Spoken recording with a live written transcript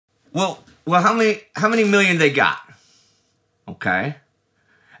Well, how many million they got? Okay.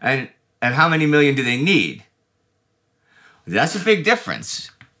 And how many million do they need? That's a big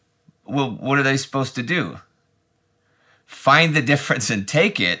difference. Well, what are they supposed to do? Find the difference and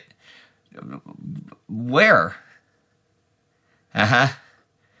take it? Where?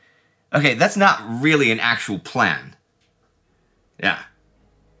 Okay, that's not really an actual plan. Yeah.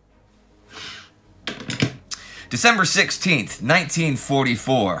 December 16th,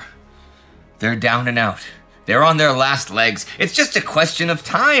 1944. They're down and out. They're on their last legs. It's just a question of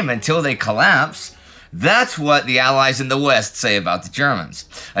time until they collapse. That's what the Allies in the West say about the Germans.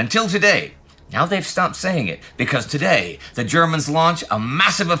 Until today. Now they've stopped saying it, because today, the Germans launch a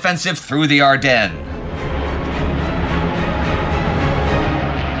massive offensive through the Ardennes.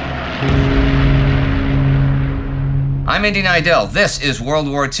 I'm Indy Neidell. This is World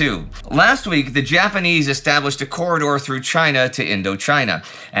War II. Last week, the Japanese established a corridor through China to Indochina,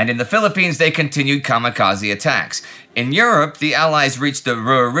 and in the Philippines, they continued kamikaze attacks. In Europe, the Allies reached the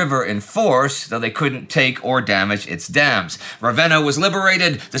Ruhr River in force, though they couldn't take or damage its dams. Ravenna was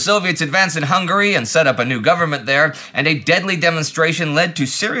liberated, the Soviets advanced in Hungary and set up a new government there, and a deadly demonstration led to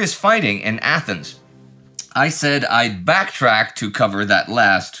serious fighting in Athens. I said I'd backtrack to cover that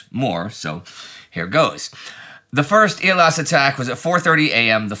last more, so here goes. The first ELAS attack was at 4:30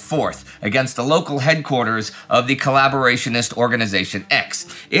 a.m. the 4th against the local headquarters of the collaborationist organization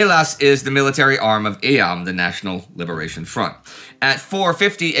X. ELAS is the military arm of EAM, the National Liberation Front. At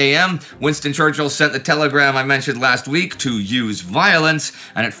 4:50 a.m., Winston Churchill sent the telegram I mentioned last week to use violence,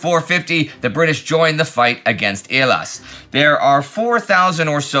 and at 4:50, the British joined the fight against ELAS. There are 4,000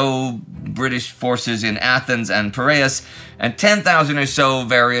 or so British forces in Athens and Piraeus, and 10,000 or so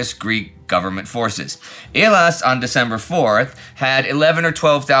various Greek government forces. ELAS on December 4th had 11 or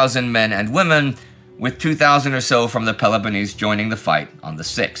 12,000 men and women, with 2,000 or so from the Peloponnese joining the fight on the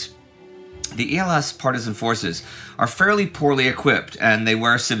 6th. The ELAS partisan forces are fairly poorly equipped, and they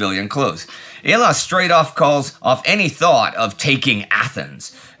wear civilian clothes. ELAS straight off calls off any thought of taking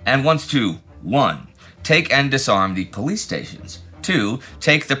Athens, and wants to 1. Take and disarm the police stations, 2.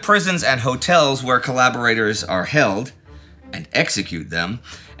 Take the prisons and hotels where collaborators are held, and execute them,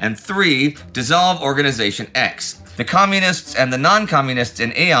 and 3. Dissolve Organization X. The communists and the non-communists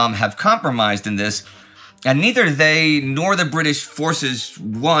in EAM have compromised in this, and neither they nor the British forces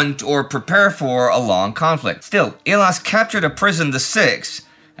want or prepare for a long conflict. Still, ELAS captured a prison the 6th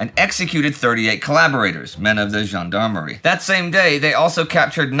and executed 38 collaborators, men of the gendarmerie. That same day, they also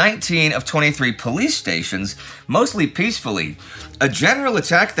captured 19 of 23 police stations, mostly peacefully. A general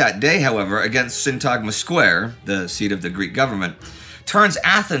attack that day, however, against Syntagma Square, the seat of the Greek government, turns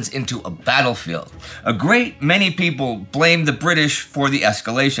Athens into a battlefield. A great many people blame the British for the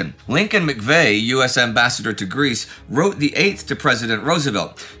escalation. Lincoln McVeigh, U.S. ambassador to Greece, wrote the 8th to President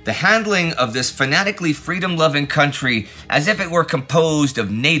Roosevelt. The handling of this fanatically freedom-loving country as if it were composed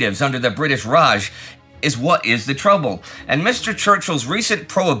of natives under the British Raj is what is the trouble. And Mr. Churchill's recent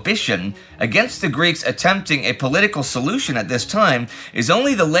prohibition against the Greeks attempting a political solution at this time is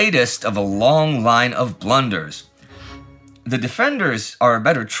only the latest of a long line of blunders. The defenders are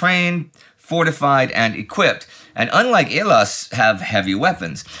better trained, fortified, and equipped, and unlike ELAS, have heavy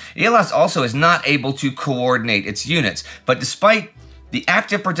weapons. ELAS also is not able to coordinate its units, but despite the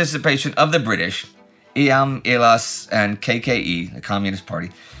active participation of the British, EAM, ELAS, and KKE, the Communist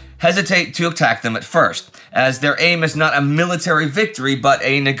Party, hesitate to attack them at first, as their aim is not a military victory, but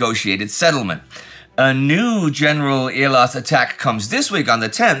a negotiated settlement. A new general ELAS attack comes this week on the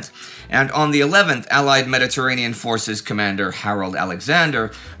 10th, and on the 11th, Allied Mediterranean Forces Commander Harold Alexander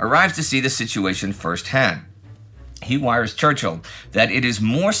arrives to see the situation firsthand. He wires Churchill that it is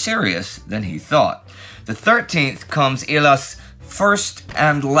more serious than he thought. The 13th comes ELAS' first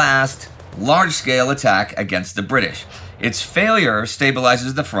and last large-scale attack against the British. Its failure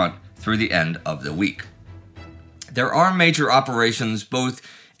stabilizes the front through the end of the week. There are major operations both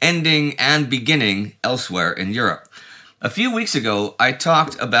ending and beginning elsewhere in Europe. A few weeks ago, I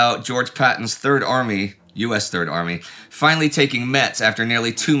talked about George Patton's Third Army, U.S. Third Army, finally taking Metz after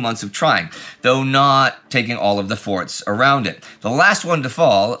nearly 2 months of trying, though not taking all of the forts around it. The last one to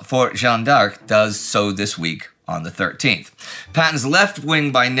fall, Fort Jeanne d'Arc, does so this week on the 13th. Patton's left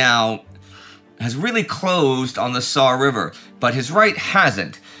wing by now has really closed on the Saar River, but his right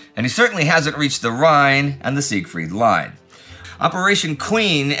hasn't, and he certainly hasn't reached the Rhine and the Siegfried Line. Operation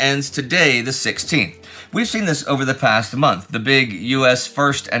Queen ends today, the 16th. We've seen this over the past month, the big U.S.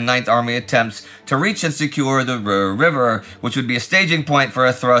 1st and 9th Army attempts to reach and secure the Ruhr River, which would be a staging point for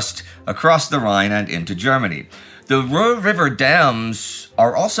a thrust across the Rhine and into Germany. The Ruhr River dams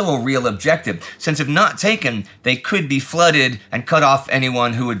are also a real objective, since if not taken, they could be flooded and cut off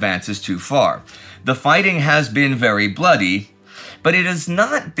anyone who advances too far. The fighting has been very bloody, but it has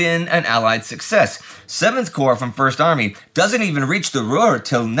not been an Allied success. 7th Corps from 1st Army doesn't even reach the Ruhr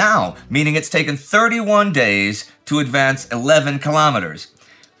till now, meaning it's taken 31 days to advance 11 kilometers,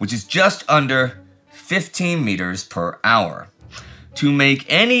 which is just under 15 meters per hour. To make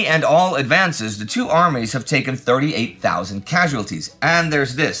any and all advances, the two armies have taken 38,000 casualties. And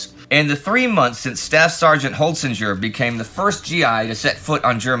there's this. In the 3 months since Staff Sergeant Holzinger became the first GI to set foot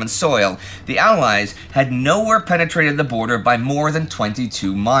on German soil, the Allies had nowhere penetrated the border by more than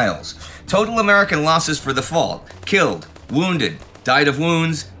 22 miles. Total American losses for the fall: killed, wounded, died of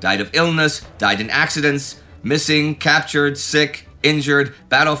wounds, died of illness, died in accidents, missing, captured, sick, injured,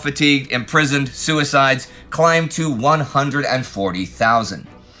 battle fatigued, imprisoned, suicides, climbed to 140,000.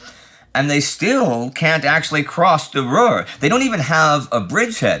 And they still can't actually cross the Ruhr. They don't even have a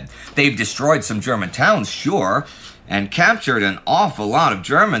bridgehead. They've destroyed some German towns, sure, and captured an awful lot of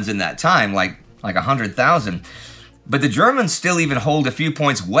Germans in that time, like 100,000. But the Germans still even hold a few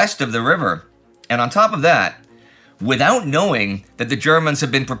points west of the river. And on top of that, without knowing that the Germans have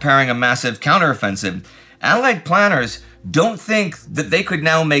been preparing a massive counteroffensive, Allied planners don't think that they could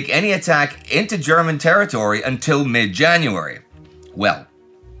now make any attack into German territory until mid-January. Well,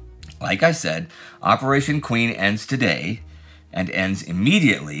 like I said, Operation Queen ends today, and ends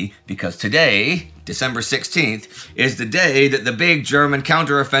immediately because today, December 16th, is the day that the big German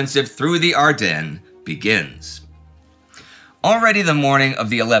counteroffensive through the Ardennes begins. Already the morning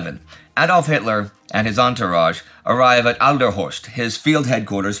of the 11th, Adolf Hitler and his entourage arrive at Alderhorst, his field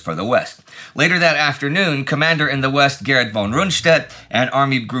headquarters for the West. Later that afternoon, Commander in the West Gerhard von Rundstedt and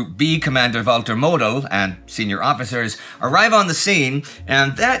Army Group B Commander Walter Model and senior officers arrive on the scene,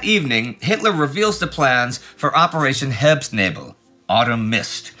 and that evening, Hitler reveals the plans for Operation Herbstnebel, Autumn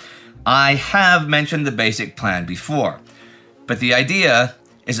Mist. I have mentioned the basic plan before, but the idea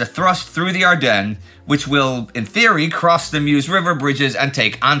is a thrust through the Ardennes, which will, in theory, cross the Meuse River bridges and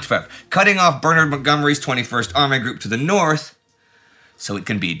take Antwerp, cutting off Bernard Montgomery's 21st Army Group to the north so it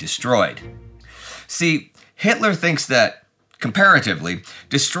can be destroyed. See, Hitler thinks that, comparatively,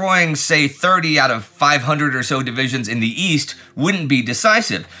 destroying, say, 30 out of 500 or so divisions in the east wouldn't be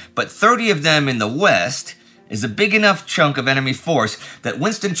decisive, but 30 of them in the west is a big enough chunk of enemy force that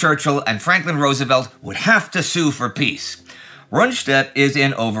Winston Churchill and Franklin Roosevelt would have to sue for peace. Rundstedt is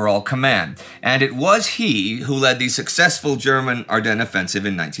in overall command, and it was he who led the successful German Ardennes offensive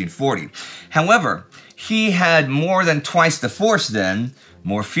in 1940. However, he had more than twice the force then,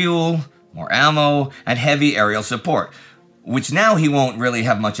 more fuel, more ammo, and heavy aerial support, which now he won't really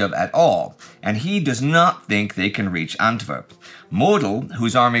have much of at all, and he does not think they can reach Antwerp. Model,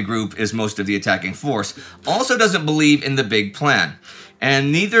 whose army group is most of the attacking force, also doesn't believe in the big plan,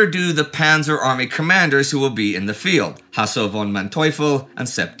 and neither do the Panzer Army commanders who will be in the field, Hasso von Manteuffel and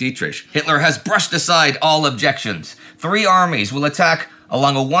Sepp Dietrich. Hitler has brushed aside all objections. 3 armies will attack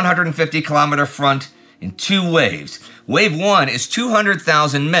along a 150-kilometer front in 2 waves. Wave 1 is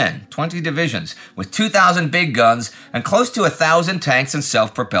 200,000 men, 20 divisions, with 2,000 big guns and close to 1,000 tanks and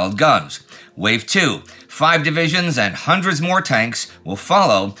self-propelled guns. Wave 2, 5 divisions and hundreds more tanks will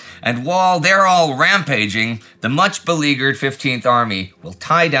follow, and while they're all rampaging, the much beleaguered 15th Army will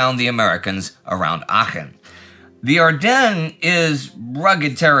tie down the Americans around Aachen. The Ardennes is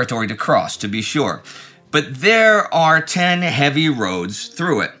rugged territory to cross, to be sure, but there are 10 heavy roads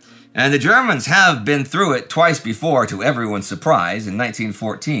through it. And the Germans have been through it twice before, to everyone's surprise, in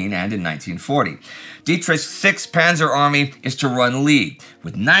 1914 and in 1940. Dietrich's 6th Panzer Army is to run lead,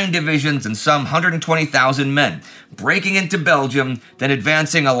 with 9 divisions and some 120,000 men, breaking into Belgium, then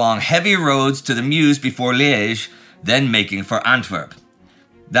advancing along heavy roads to the Meuse before Liège, then making for Antwerp.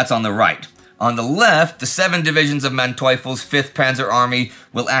 That's on the right. On the left, the 7 divisions of Manteuffel's 5th Panzer Army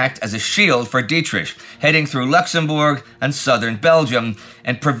will act as a shield for Dietrich, heading through Luxembourg and southern Belgium,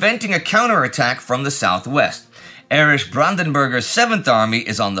 and preventing a counterattack from the southwest. Erich Brandenburger's 7th Army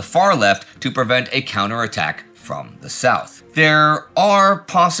is on the far left to prevent a counterattack from the south. There are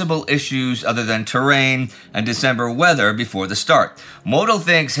possible issues other than terrain and December weather before the start. Model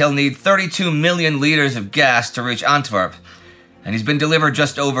thinks he'll need 32 million liters of gas to reach Antwerp, and he's been delivered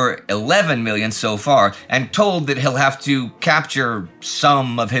just over 11 million so far, and told that he'll have to capture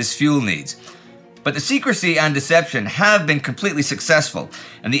some of his fuel needs. But the secrecy and deception have been completely successful,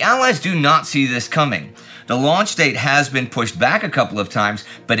 and the Allies do not see this coming. The launch date has been pushed back a couple of times,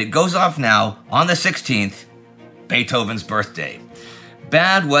 but it goes off now on the 16th, Beethoven's birthday.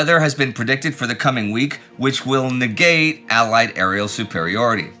 Bad weather has been predicted for the coming week, which will negate Allied aerial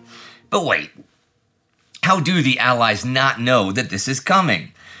superiority. But wait. how do the Allies not know that this is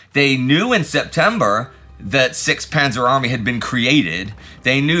coming? They knew in September that 6th Panzer Army had been created.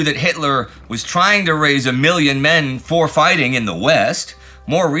 They knew that Hitler was trying to raise 1 million men for fighting in the West.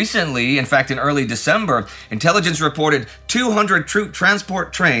 More recently, in fact in early December, intelligence reported 200 troop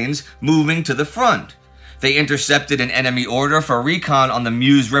transport trains moving to the front. They intercepted an enemy order for recon on the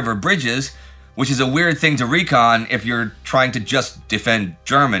Meuse River bridges, which is a weird thing to recon if you're trying to just defend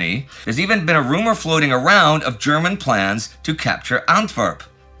Germany. There's even been a rumor floating around of German plans to capture Antwerp.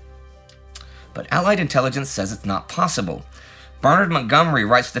 But Allied intelligence says it's not possible. Bernard Montgomery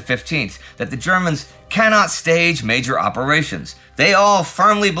writes the 15th that the Germans cannot stage major operations. They all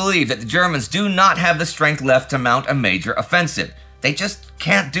firmly believe that the Germans do not have the strength left to mount a major offensive. They just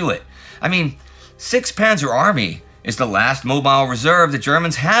can't do it. I mean, 6th Panzer Army is the last mobile reserve the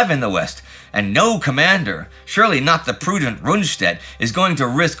Germans have in the West, and no commander, surely not the prudent Rundstedt, is going to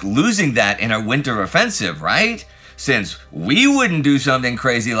risk losing that in a winter offensive, right? Since we wouldn't do something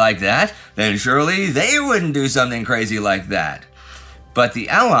crazy like that, then surely they wouldn't do something crazy like that. But the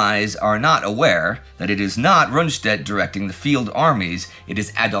Allies are not aware that it is not Rundstedt directing the field armies, it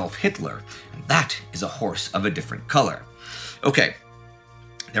is Adolf Hitler, and that is a horse of a different color. Okay,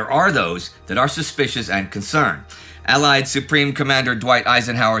 there are those that are suspicious and concerned. Allied Supreme Commander Dwight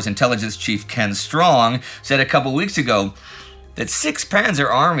Eisenhower's intelligence chief Ken Strong said a couple weeks ago that 6th Panzer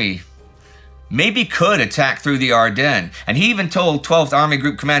Army maybe could attack through the Ardennes, and he even told 12th Army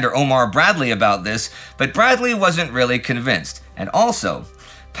Group Commander Omar Bradley about this, but Bradley wasn't really convinced. And also,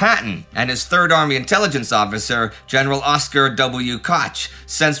 Patton and his 3rd Army intelligence officer, General Oscar W. Koch,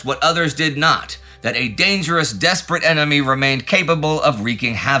 sensed what others did not, that a dangerous, desperate enemy remained capable of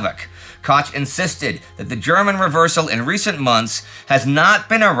wreaking havoc. Koch insisted that the German reversal in recent months has not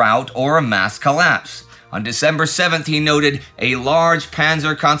been a rout or a mass collapse. On December 7th, he noted a large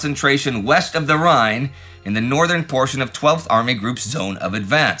panzer concentration west of the Rhine in the northern portion of 12th Army Group's zone of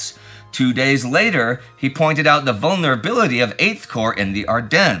advance. 2 days later, he pointed out the vulnerability of 8th Corps in the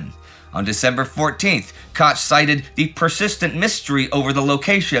Ardennes. On December 14th, Koch cited the persistent mystery over the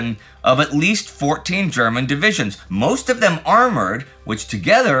location of at least 14 German divisions, most of them armored, which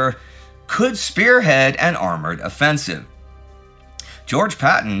together could spearhead an armored offensive. George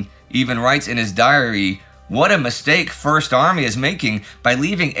Patton even writes in his diary, what a mistake 1st Army is making by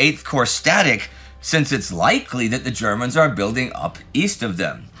leaving 8th Corps static, since it's likely that the Germans are building up east of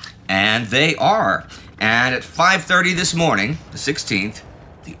them. And they are. And at 5:30 this morning, the 16th,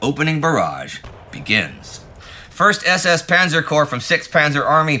 the opening barrage begins. 1st SS Panzer Corps from 6th Panzer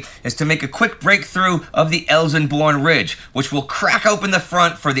Army is to make a quick breakthrough of the Elsenborn Ridge, which will crack open the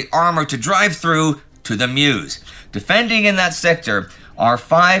front for the armor to drive through to the Meuse. Defending in that sector are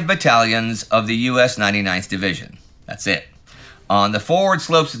 5 battalions of the US 99th Division. That's it. On the forward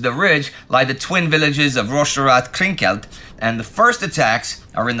slopes of the ridge lie the twin villages of Rocherath-Krinkelt, and the first attacks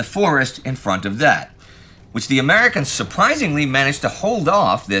are in the forest in front of that, which the Americans surprisingly managed to hold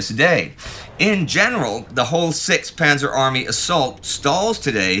off this day. In general, the whole 6th Panzer Army assault stalls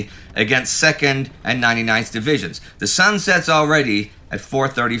today against 2nd and 99th Divisions. The sun sets already at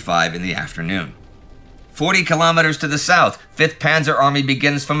 4:35 in the afternoon. 40 kilometers to the south, 5th Panzer Army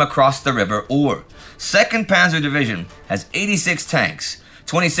begins from across the river Our. 2nd Panzer Division has 86 tanks.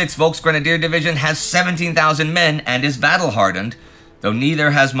 26th Volksgrenadier Division has 17,000 men and is battle-hardened, though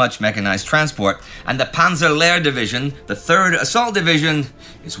neither has much mechanized transport. And the Panzer Lehr Division, the 3rd Assault Division,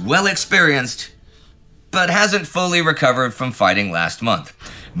 is well experienced, but hasn't fully recovered from fighting last month.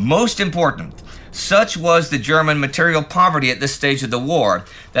 Most important, such was the German material poverty at this stage of the war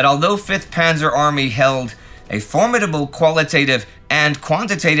that although 5th Panzer Army held a formidable qualitative and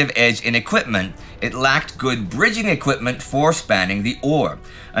quantitative edge in equipment, it lacked good bridging equipment for spanning the Our,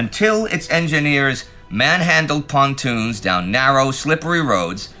 until its engineers manhandled pontoons down narrow, slippery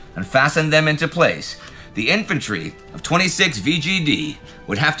roads and fastened them into place. The infantry of 26 VGD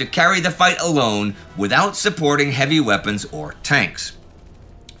would have to carry the fight alone without supporting heavy weapons or tanks.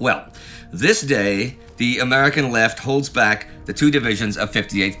 Well, this day, the American left holds back the 2 divisions of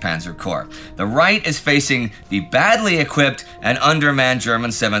 58th Panzer Corps. The right is facing the badly equipped and undermanned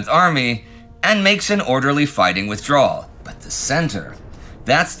German 7th Army and makes an orderly fighting withdrawal. But the center,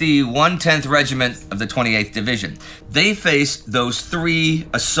 that's the 110th Regiment of the 28th Division. They face those 3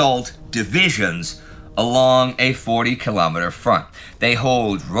 assault divisions along a 40-kilometer front. They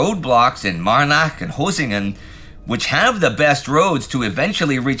hold roadblocks in Marnach and Hosingen, which have the best roads to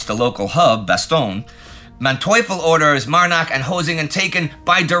eventually reach the local hub, Bastogne. Manteuffel orders Marnach and Hosingen taken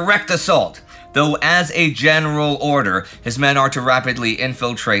by direct assault. though as a general order, his men are to rapidly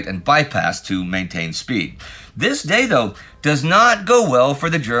infiltrate and bypass to maintain speed. This day, though, does not go well for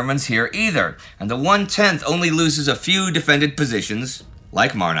the Germans here either, and the 1/10th only loses a few defended positions,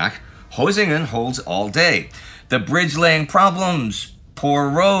 like Marnach. Hosingen holds all day. The bridge-laying problems, poor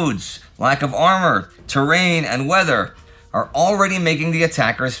roads, lack of armor, terrain, and weather are already making the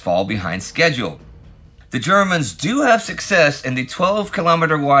attackers fall behind schedule. The Germans do have success in the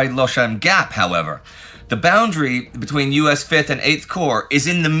 12-kilometer-wide Losheim Gap, however. The boundary between US 5th and 8th Corps is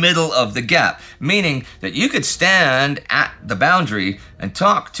in the middle of the gap, meaning that you could stand at the boundary and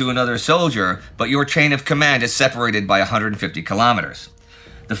talk to another soldier, but your chain of command is separated by 150 kilometers.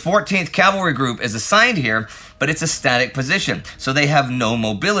 The 14th Cavalry Group is assigned here, but it's a static position, so they have no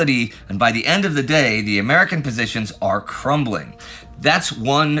mobility, and by the end of the day, the American positions are crumbling. That's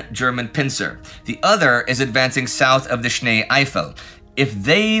one German pincer. The other is advancing south of the Schnee Eifel. If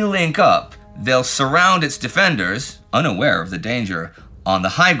they link up, they'll surround its defenders, unaware of the danger, on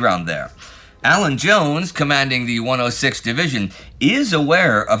the high ground there. Alan Jones, commanding the 106th Division, is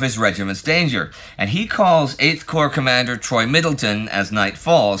aware of his regiment's danger, and he calls 8th Corps Commander Troy Middleton as night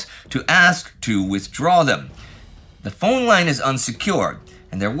falls to ask to withdraw them. The phone line is unsecured,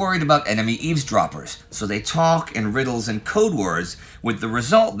 and they're worried about enemy eavesdroppers, so they talk in riddles and code words, with the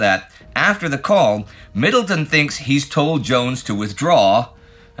result that, after the call, Middleton thinks he's told Jones to withdraw,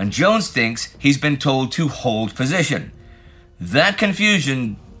 and Jones thinks he's been told to hold position. That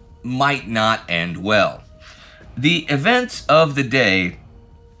confusion might not end well. The events of the day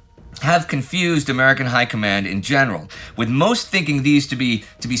have confused American High Command in general, with most thinking these to be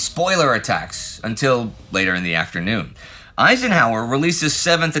spoiler attacks until later in the afternoon. Eisenhower releases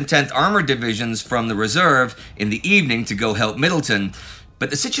 7th and 10th Armored Divisions from the reserve in the evening to go help Middleton,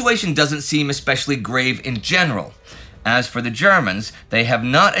 but the situation doesn't seem especially grave in general. As for the Germans, they have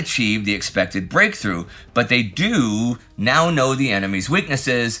not achieved the expected breakthrough, but they do now know the enemy's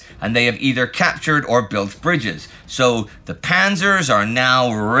weaknesses, and they have either captured or built bridges. So the Panzers are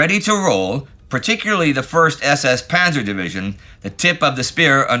now ready to roll, particularly the 1st SS Panzer Division. The tip of the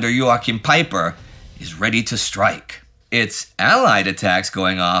spear under Joachim Peiper is ready to strike. It's Allied attacks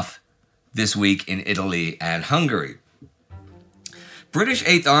going off this week in Italy and Hungary. British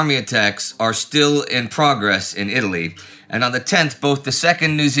 8th Army attacks are still in progress in Italy, and on the 10th, both the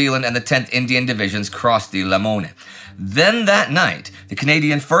 2nd New Zealand and the 10th Indian Divisions crossed the Lamone. Then that night, the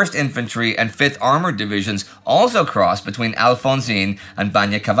Canadian 1st Infantry and 5th Armored Divisions also crossed between Alfonsine and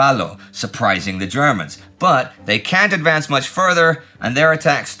Bagnacavallo, surprising the Germans. But they can't advance much further, and their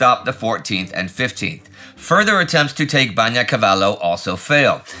attacks stopped the 14th and 15th. Further attempts to take Bagnacavallo also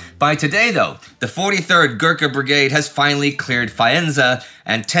failed. By today, though, the 43rd Gurkha Brigade has finally cleared Faenza,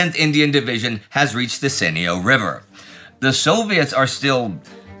 and 10th Indian Division has reached the Senio River. The Soviets are still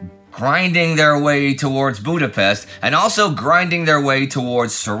grinding their way towards Budapest, and also grinding their way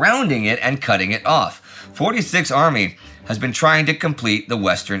towards surrounding it and cutting it off. 46th Army has been trying to complete the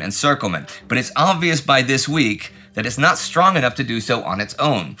Western Encirclement, but it's obvious by this week that it's not strong enough to do so on its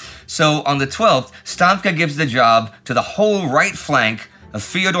own. So on the 12th, Stavka gives the job to the whole right flank of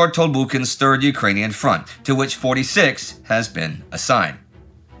Fyodor Tolbukin's 3rd Ukrainian Front, to which 46 has been assigned.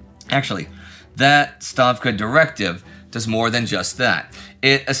 Actually, that Stavka directive does more than just that.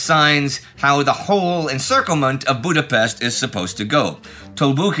 It assigns how the whole encirclement of Budapest is supposed to go.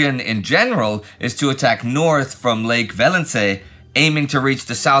 Tolbukin, in general, is to attack north from Lake Velence, aiming to reach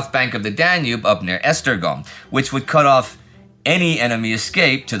the south bank of the Danube up near Esztergom, which would cut off any enemy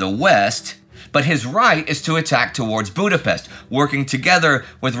escape to the west, but his right is to attack towards Budapest, working together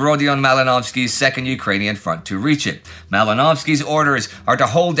with Rodion Malinovsky's 2nd Ukrainian Front to reach it. Malinovsky's orders are to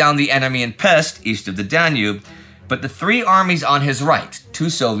hold down the enemy in Pest, east of the Danube, but the 3 armies on his right, 2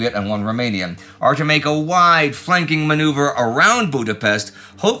 Soviet and 1 Romanian, are to make a wide flanking maneuver around Budapest,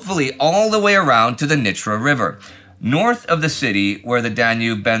 hopefully all the way around to the Nitra River. North of the city, where the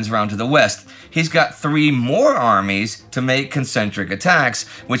Danube bends around to the west, he's got 3 more armies to make concentric attacks,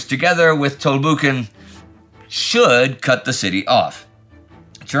 which together with Tolbukin should cut the city off.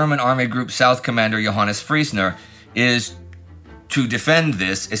 German Army Group South Commander Johannes Friesner is to defend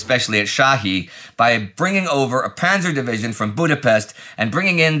this, especially at Shahi, by bringing over a panzer division from Budapest and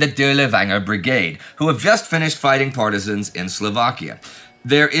bringing in the De Levanger Brigade, who have just finished fighting partisans in Slovakia.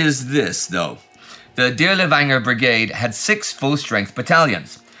 There is this, though. The De Levanger Brigade had 6 full-strength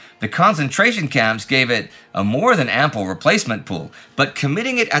battalions. The concentration camps gave it a more than ample replacement pool, but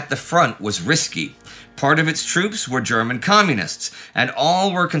committing it at the front was risky. Part of its troops were German communists, and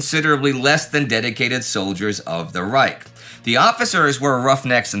all were considerably less than dedicated soldiers of the Reich. The officers were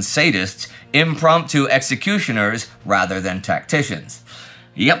roughnecks and sadists, impromptu executioners rather than tacticians.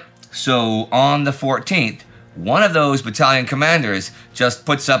 Yep, So on the 14th, one of those battalion commanders just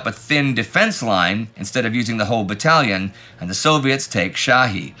puts up a thin defense line instead of using the whole battalion, and the Soviets take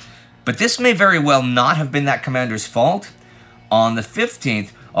Shahi. But this may very well not have been that commander's fault. On the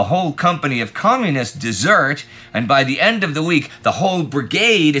 15th, a whole company of communists desert, and by the end of the week, the whole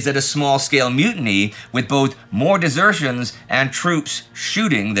brigade is at a small-scale mutiny, with both more desertions and troops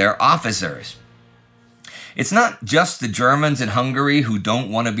shooting their officers. It's not just the Germans in Hungary who don't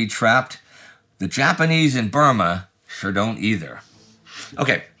want to be trapped. The Japanese in Burma sure don't either.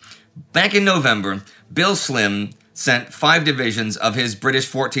 Okay, back in November, Bill Slim sent 5 divisions of his British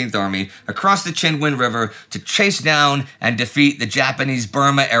 14th Army across the Chinwin River to chase down and defeat the Japanese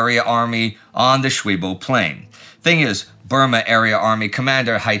Burma Area Army on the Shuibo Plain. Thing is, Burma Area Army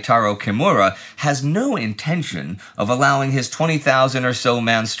Commander Haitaro Kimura has no intention of allowing his 20,000 or so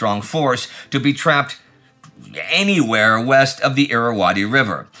man-strong force to be trapped anywhere west of the Irrawaddy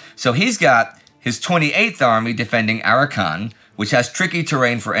River. So he's got his 28th Army defending Arakan, which has tricky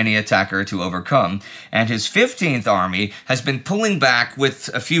terrain for any attacker to overcome, and his 15th Army has been pulling back with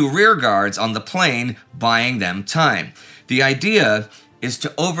a few rear guards on the plain, buying them time. The idea is to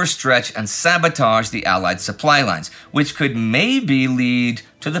overstretch and sabotage the Allied supply lines, which could maybe lead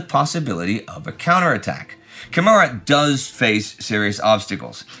to the possibility of a counterattack. Kimura does face serious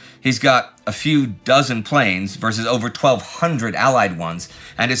obstacles. He's got a few dozen planes versus over 1,200 Allied ones,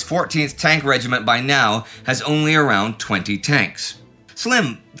 and his 14th Tank Regiment by now has only around 20 tanks.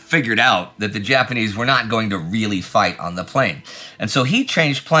 Slim figured out that the Japanese were not going to really fight on the plain, and so he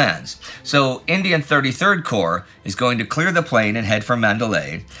changed plans. So Indian 33rd Corps is going to clear the plain and head for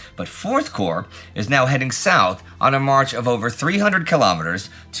Mandalay, but 4th Corps is now heading south on a march of over 300 kilometers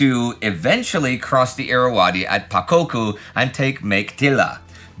to eventually cross the Irrawaddy at Pakoku and take Meiktila.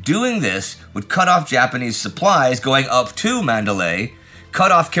 Doing this would cut off Japanese supplies going up to Mandalay,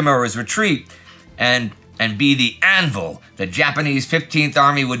 cut off Kimura's retreat, and be the anvil the Japanese 15th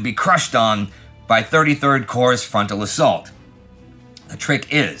Army would be crushed on by 33rd Corps' frontal assault. The trick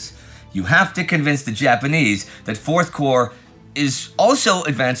is, you have to convince the Japanese that 4th Corps is also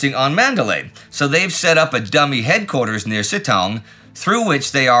advancing on Mandalay, so they've set up a dummy headquarters near Sitong, through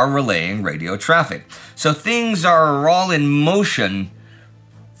which they are relaying radio traffic. So things are all in motion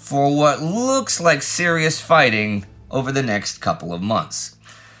for what looks like serious fighting over the next couple of months.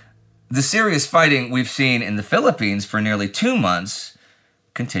 The serious fighting we've seen in the Philippines for nearly 2 months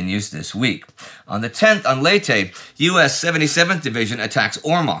continues this week. On the 10th, on Leyte, U.S. 77th Division attacks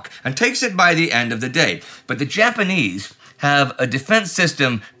Ormoc and takes it by the end of the day. But the Japanese have a defense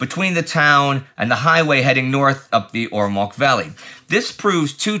system between the town and the highway heading north up the Ormoc Valley. This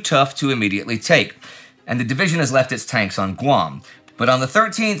proves too tough to immediately take, and the division has left its tanks on Guam. But on the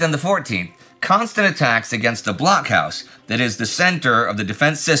 13th and the 14th, constant attacks against the blockhouse, that is the center of the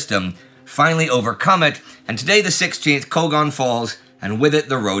defense system, finally overcome it, and today the 16th, Kogon falls, and with it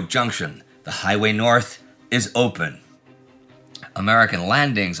the road junction. The highway north is open. American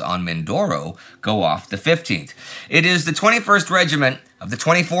landings on Mindoro go off the 15th. It is the 21st Regiment of the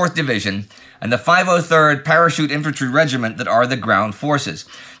 24th Division and the 503rd Parachute Infantry Regiment that are the ground forces.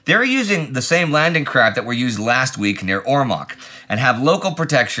 They're using the same landing craft that were used last week near Ormoc and have local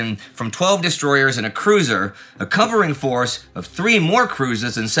protection from 12 destroyers and a cruiser, a covering force of 3 more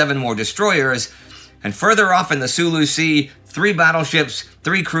cruisers and 7 more destroyers, and further off in the Sulu Sea, 3 battleships,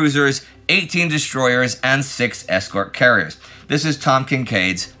 3 cruisers, 18 destroyers, and 6 escort carriers. This is Tom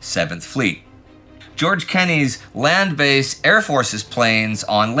Kincaid's 7th Fleet. George Kenney's land-based Air Force's planes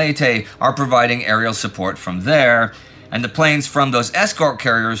on Leyte are providing aerial support from there, and the planes from those escort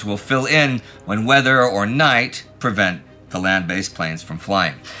carriers will fill in when weather or night prevent the land-based planes from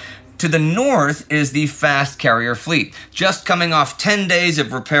flying. To the north is the fast carrier fleet, just coming off 10 days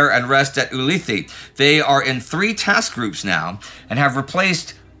of repair and rest at Ulithi. They are in 3 task groups now and have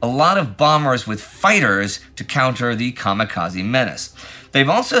replaced a lot of bombers with fighters to counter the kamikaze menace. They've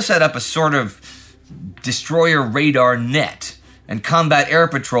also set up a sort of destroyer radar net and combat air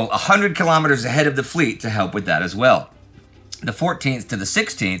patrol 100 kilometers ahead of the fleet to help with that as well. The 14th to the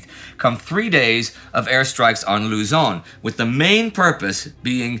 16th come 3 days of airstrikes on Luzon, with the main purpose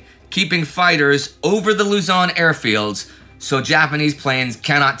being keeping fighters over the Luzon airfields so Japanese planes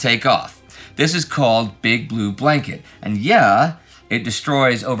cannot take off. This is called Big Blue Blanket, and yeah, it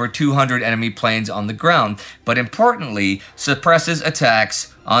destroys over 200 enemy planes on the ground, but importantly, suppresses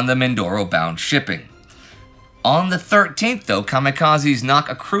attacks on the Mindoro-bound shipping. On the 13th, though, kamikazes knock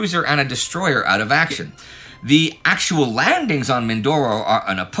a cruiser and a destroyer out of action. The actual landings on Mindoro are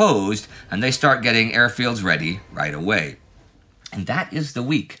unopposed, and they start getting airfields ready right away. And that is the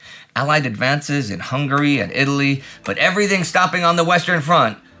week. Allied advances in Hungary and Italy, but everything stopping on the Western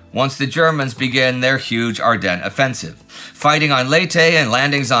Front once the Germans began their huge Ardennes offensive. Fighting on Leyte and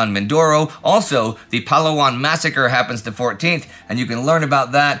landings on Mindoro. Also, the Palawan massacre happens the 14th, and you can learn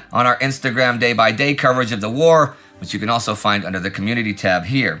about that on our Instagram day-by-day coverage of the war, which you can also find under the community tab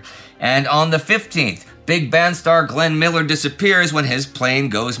here. And on the 15th, big band star Glenn Miller disappears when his plane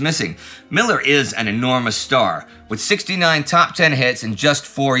goes missing. Miller is an enormous star, with 69 top 10 hits in just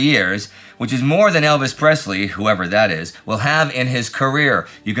 4 years, which is more than Elvis Presley, whoever that is, will have in his career.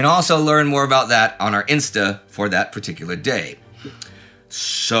 You can also learn more about that on our Insta for that particular day.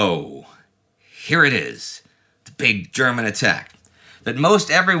 So, here it is, the big German attack that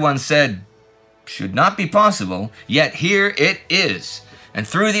most everyone said should not be possible, yet here it is. And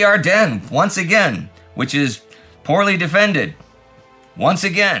through the Ardennes, once again, which is poorly defended. Once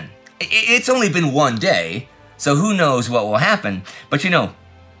again. It's only been 1 day, so who knows what will happen. But you know,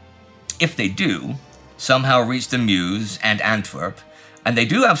 if they do somehow reach the Meuse and Antwerp, and they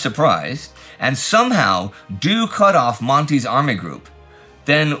do have surprise, and somehow do cut off Monty's army group,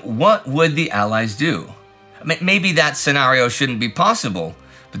 then what would the Allies do? Maybe that scenario shouldn't be possible,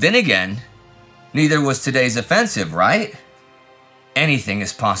 but then again, neither was today's offensive, right? Anything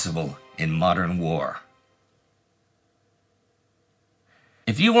is possible in modern war.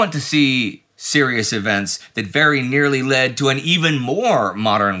 If you want to see serious events that very nearly led to an even more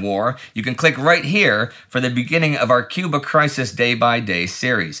modern war, you can click right here for the beginning of our Cuba Crisis Day by Day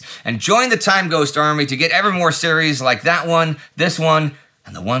series. And join the Time Ghost Army to get ever more series like that one, this one,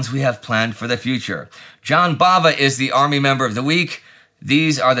 and the ones we have planned for the future. John Bava is the Army Member of the Week.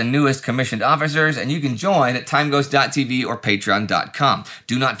 These are the newest commissioned officers, and you can join at timeghost.tv or patreon.com.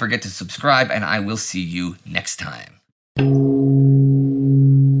 Do not forget to subscribe, and I will see you next time.